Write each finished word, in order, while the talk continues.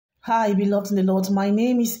Hi, beloved in the Lord. My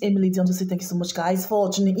name is Emily. I want to say thank you so much, guys,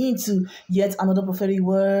 for tuning into yet another prophetic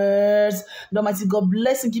words. The Almighty God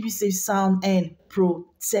bless and keep you safe, sound, and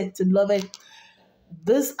protected. Beloved,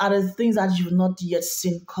 these are the things that you've not yet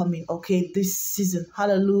seen coming, okay, this season.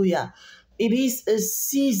 Hallelujah. It is a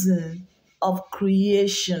season of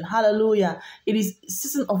creation. Hallelujah. It is a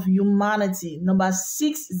season of humanity. Number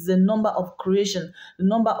 6 is the number of creation, the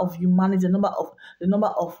number of humanity, the number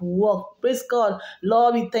of work. Praise God.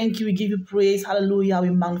 Lord, we thank you. We give you praise. Hallelujah. We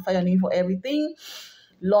magnify your name for everything.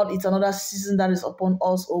 Lord, it's another season that is upon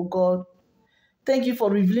us, oh God. Thank you for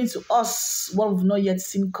revealing to us what we've not yet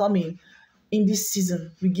seen coming in this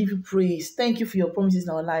season. We give you praise. Thank you for your promises in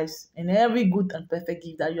our lives and every good and perfect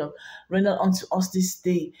gift that you have rendered unto us this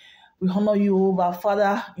day. We honor you, our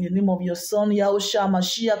Father, in the name of your Son, Yahushua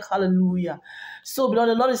Mashiach. Hallelujah. So, beloved,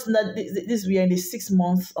 the Lord is that this we are in the 6th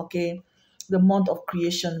month, okay? The month of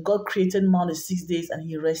creation. God created man in 6 days and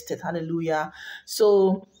he rested. Hallelujah.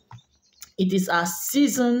 So, it is a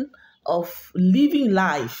season of living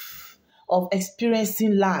life, of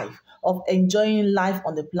experiencing life, of enjoying life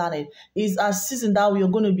on the planet. It's a season that we are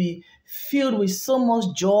going to be filled with so much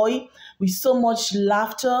joy, with so much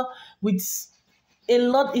laughter, with a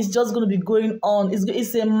lot is just going to be going on.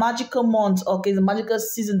 It's a magical month, okay? It's a magical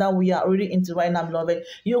season that we are already into right now, beloved.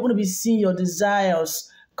 You're going to be seeing your desires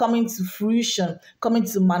coming to fruition, coming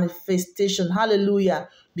to manifestation. Hallelujah.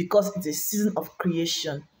 Because it's a season of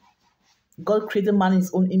creation. God created man in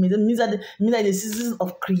his own image. It means that it's a season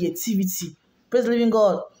of creativity. Praise the living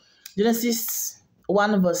God. Genesis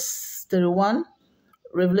 1 verse 31.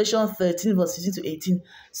 Revelation 13 verse 15 to 18.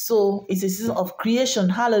 So it's a season of creation.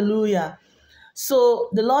 Hallelujah. So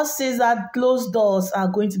the Lord says that closed doors are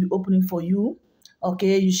going to be opening for you.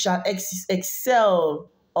 Okay, you shall excel.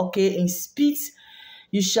 Okay, in speed.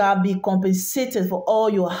 You shall be compensated for all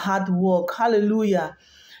your hard work. Hallelujah.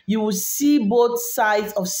 You will see both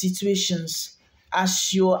sides of situations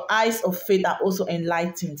as your eyes of faith are also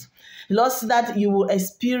enlightened. The Lord said that you will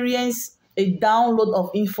experience a download of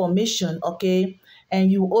information, okay? And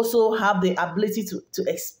you also have the ability to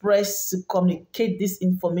express, to communicate this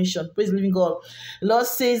information. Praise the living God. The Lord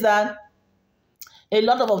says that a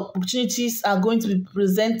lot of opportunities are going to be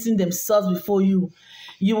presenting themselves before you.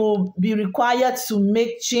 You will be required to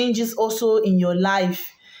make changes also in your life.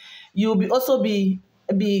 You will also be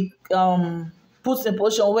put in a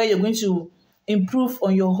position where you're going to improve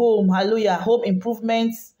on your home. Hallelujah. Home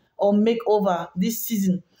improvements or makeover this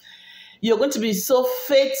season. You're going to be so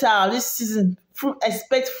fertile this season.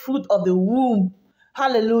 Expect fruit of the womb.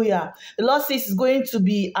 Hallelujah. The Lord says it's going to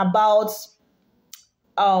be about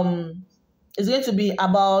the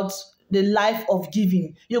life of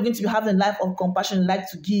giving. You're going to be having a life of compassion, like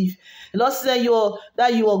to give. The Lord said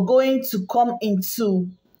that you are going to come into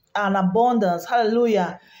an abundance.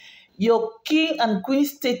 Hallelujah. Your king and queen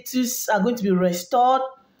status are going to be restored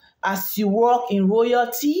as you walk in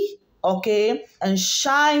royalty, okay, and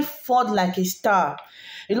shine forth like a star.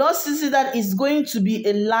 The Lord says that it's going to be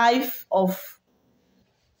a life of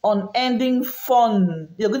unending fun.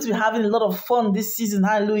 You're going to be having a lot of fun this season.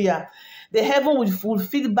 Hallelujah. The heaven will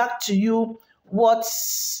feed back to you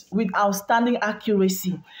what's with outstanding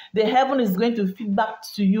accuracy. The heaven is going to feed back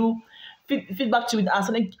to you with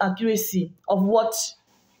outstanding accuracy of what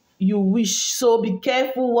you wish. So be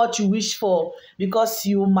careful what you wish for, because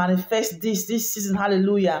you manifest this season.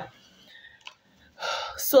 Hallelujah.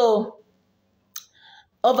 So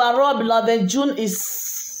overall, beloved, June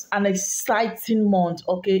is an exciting month,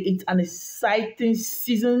 okay? It's an exciting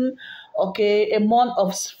season, okay? A month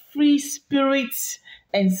of free spirit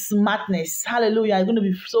and smartness. Hallelujah. You're going to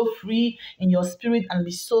be so free in your spirit and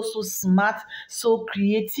be so smart, so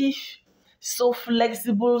creative, so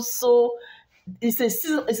flexible. So it's a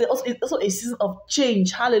season, it's also a season of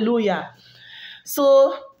change. Hallelujah.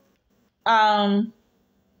 So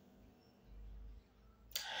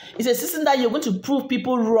it's a season that you're going to prove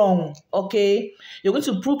people wrong, okay? You're going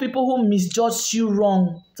to prove people who misjudged you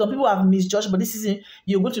wrong. Some people have misjudged, but this season,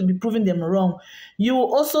 you're going to be proving them wrong. You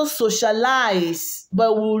will also socialize,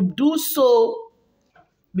 but will do so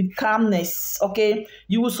with calmness, okay?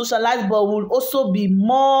 You will socialize, but will also be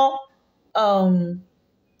more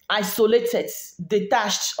isolated,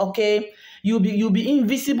 detached, okay? You'll be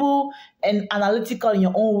invisible and analytical in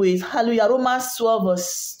your own ways. Hallelujah. Romans 12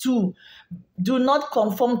 verse 2. Do not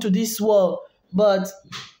conform to this world, but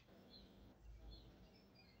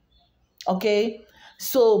okay.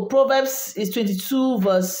 So Proverbs is 22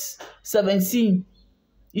 verse 17.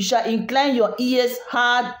 You shall incline your ears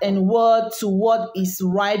hard and word to what is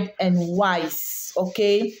right and wise.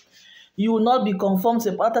 Okay. You will not be conformed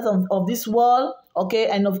to the pattern of this world. Okay,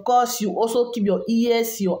 and of course, you also keep your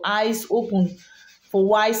ears, your eyes open for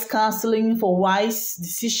wise counseling, for wise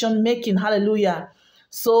decision making. Hallelujah.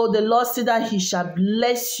 So the Lord said that He shall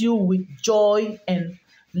bless you with joy and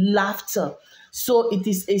laughter. So it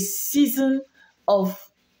is a season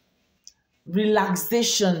of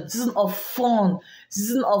relaxation, season of fun,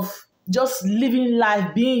 season of just living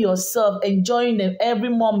life, being yourself, enjoying them every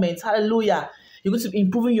moment. Hallelujah. You're going to be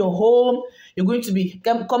improving your home. You're going to be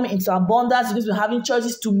coming into abundance. You're going to be having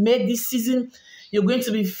choices to make this season. You're going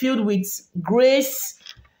to be filled with grace,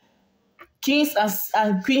 kings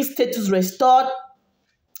and queens status restored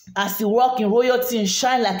as you walk in royalty and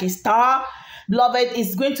shine like a star. Beloved,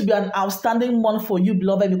 it's going to be an outstanding month for you,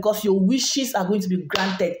 beloved, because your wishes are going to be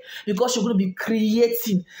granted, because you're going to be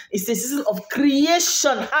creating. It's a season of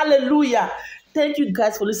creation. Hallelujah. Thank you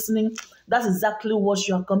guys for listening. That's exactly what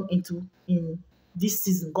you are coming into in this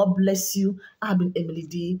season. God bless you. I've been Emily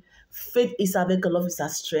D. Faith is our love is our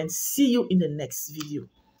strength. See you in the next video.